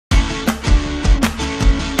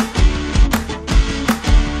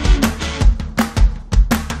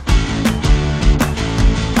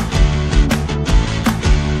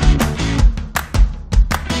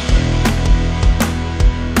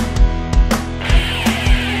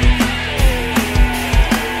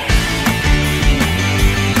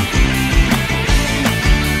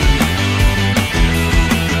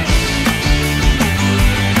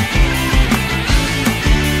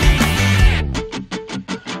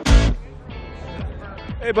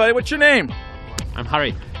Hey buddy, what's your name? I'm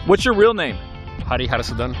Hari. What's your real name?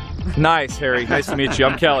 Hariharasudhan. Nice, Harry. Nice to meet you.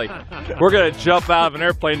 I'm Kelly. We're gonna jump out of an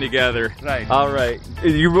airplane together. Right. All right. Are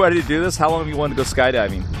you ready to do this? How long have you wanted to go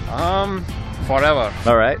skydiving? Forever.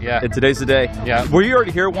 All right. Yeah. And today's the day. Yeah. Were you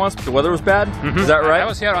already here once, but the weather was bad? Is that right? I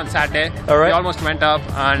was here on Saturday. All right. We almost went up,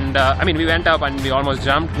 and we went up and we almost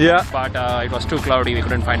jumped. Yeah. But it was too cloudy. We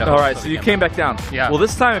couldn't find a. All right. So you came back down. Yeah. Well,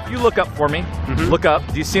 this time, if you look up for me, look up.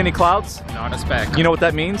 Do you see any clouds? Not a speck. You know what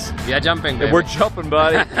that means? We are jumping. Baby. We're jumping,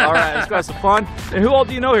 buddy. All right. Let's go have some fun. And who all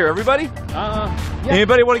do you know here? Everybody? Yeah.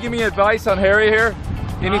 Anybody want to give me advice on Harry here?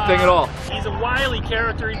 Anything at all? He's a wily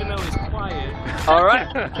character, even though he's quiet. All right,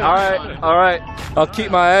 all right, all right. I'll keep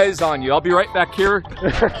my eyes on you. I'll be right back here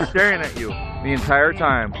staring at you the entire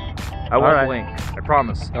time. I won't blink. I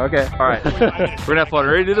promise. Okay. All right. We're gonna have fun.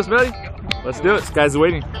 Ready to do this, buddy? Let's do it. This guy's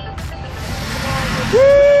waiting. Woo! All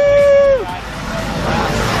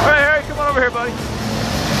right, Harry, come on over here, buddy. All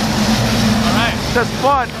right. That's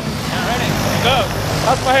fun. Yeah, ready. Go.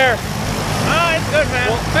 How's my hair? Oh, it's good, man.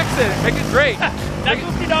 Well, fix it. Make it great. That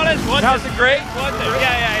 $50 was How's it great?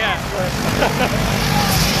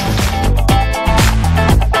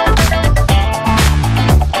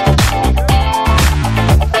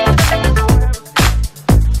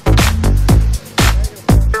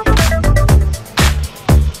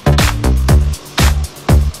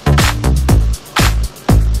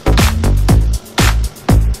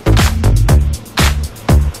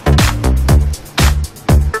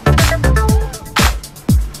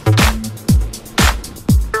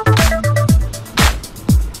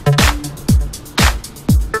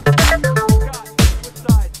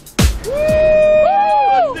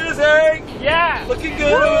 Yeah. Looking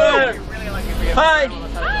good over there. Hi.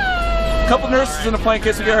 A couple nurses in the plane in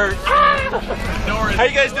case we get hurt. How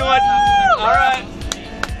you guys doing? All right.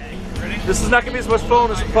 This is not going to be as much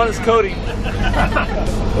fun as coding.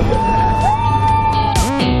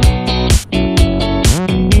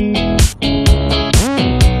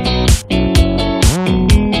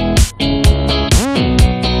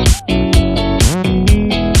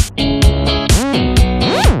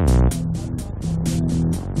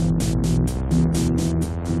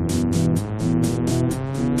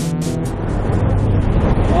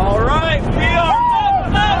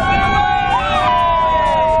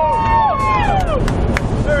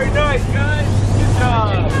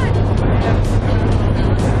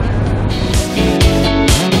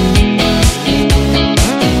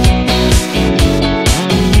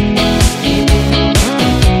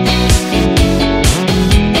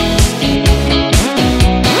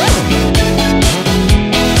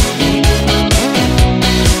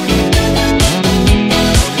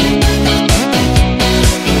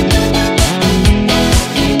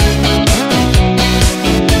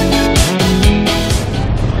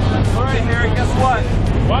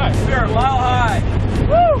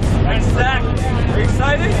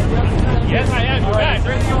 Yes, I am. Right. Is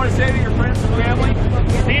there anything you want to say to your friends and family?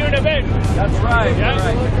 See you in a bit. That's right. Yeah.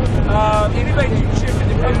 Right. Anybody you shoot in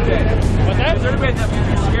the group today? What's that? Is there anybody that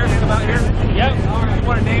you're scared to come out here? Yep. You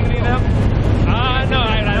want to name any of them? No, I'm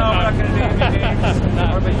not going to name any names.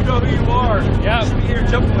 No. But you know who you are. Yeah. You should be here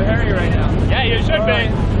jumping with Harry right now. Yeah, you should be.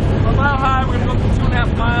 From Mile High, we're going to go for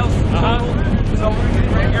 2.5 miles. So we're going to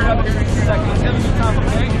get right geared up here in a second. Let's have some time,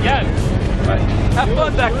 okay? Yes. Right. Have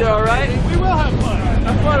fun back there, all right? We will have fun.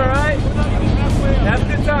 Have fun, all right? Have a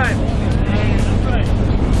good time. That's right.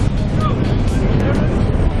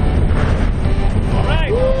 All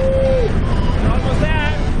right. We're almost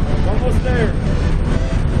there. Almost there.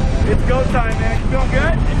 It's go time, man. You feeling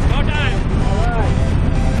good? It's go time. All right.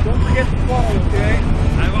 Don't forget to fall, okay?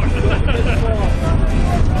 I won't. Don't forget to fall.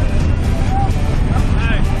 All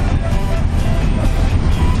right.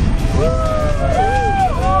 Woo!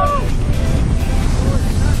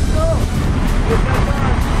 We'll be right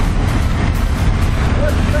back.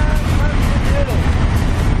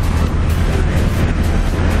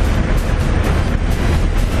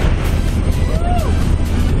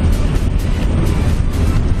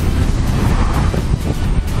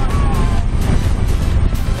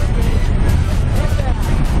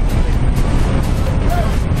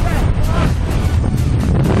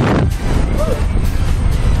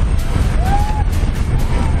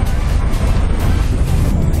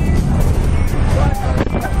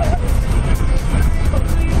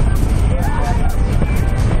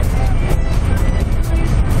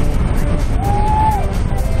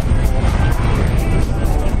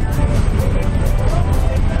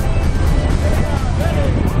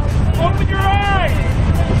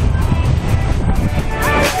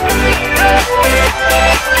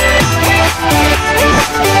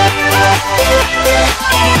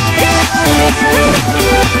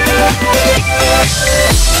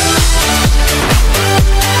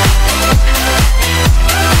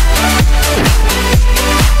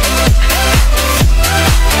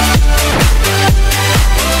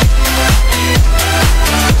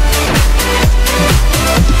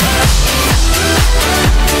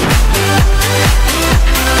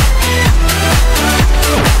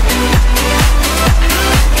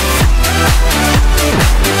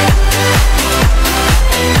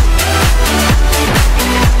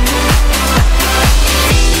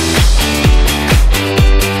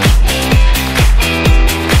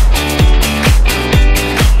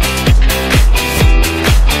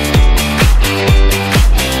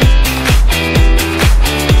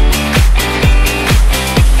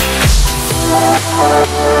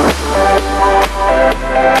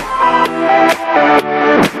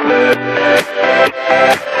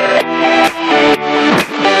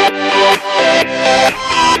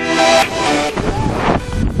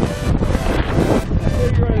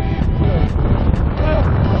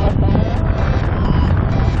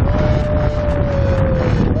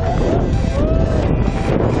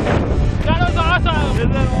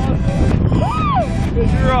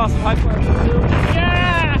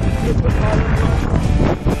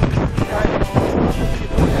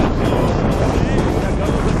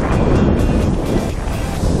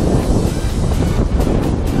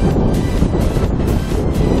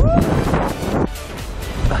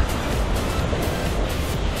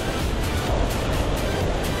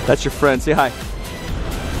 That's your friend. Say hi.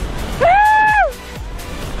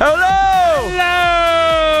 Hello!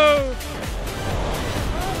 Hello!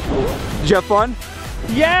 Did you have fun?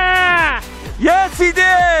 Yeah! Yes, he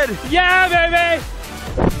did! Yeah, baby!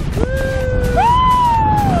 Woo!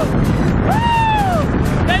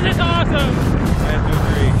 This is awesome! I have to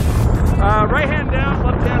agree. Right hand down,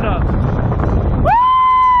 left hand up.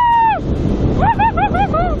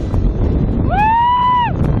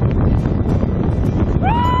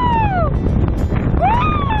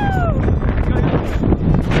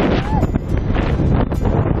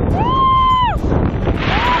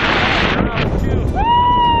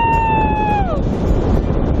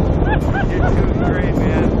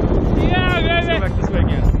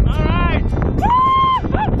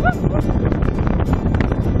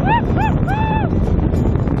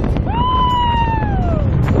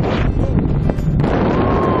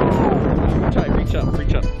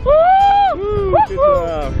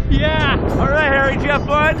 Yeah! Alright, Harry, did you have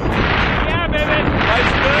fun? Yeah, baby!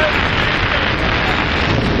 Life's good?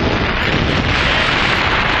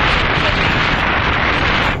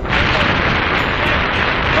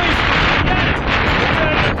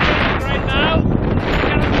 Right now?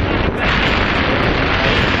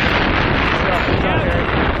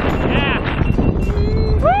 Yeah!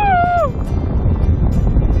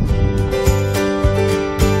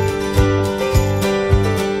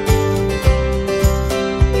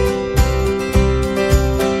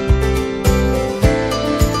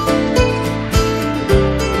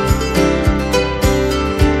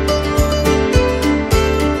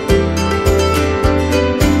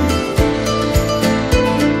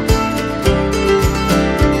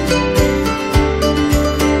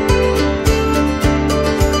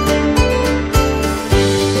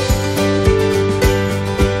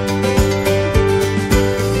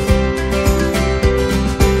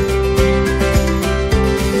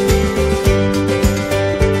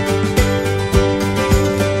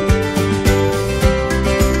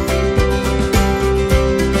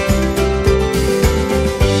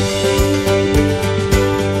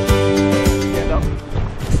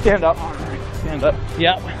 Stand up. Stand up.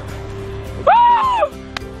 Yep. Woo!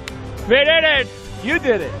 We did it! You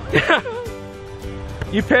did it.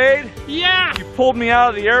 You paid. Yeah! You pulled me out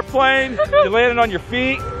of the airplane. You landed on your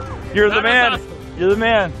feet. You're the man. Awesome. You're the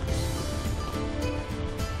man.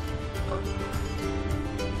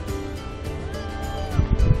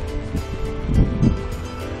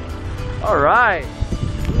 All right.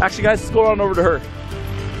 Actually, guys, let's go on over to her.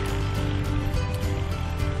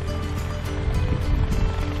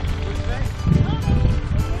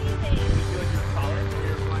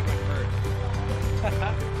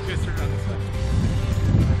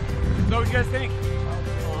 So what do you guys think?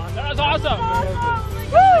 That was awesome!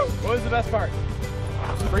 Woo! What was the best part?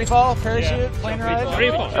 Free fall, parachute, plane ride? Free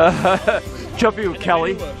fall. Jumping with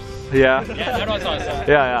Kelly. Yeah. Yeah, that was awesome.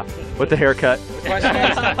 Yeah. With the haircut. The question is,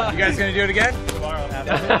 you guys gonna do it again?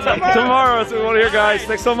 Tomorrow, so we want to hear, guys.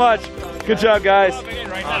 Thanks so much. Good job, guys.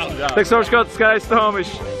 Right now. Thanks so much, Skydive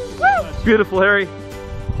Snohomish. Beautiful, Harry.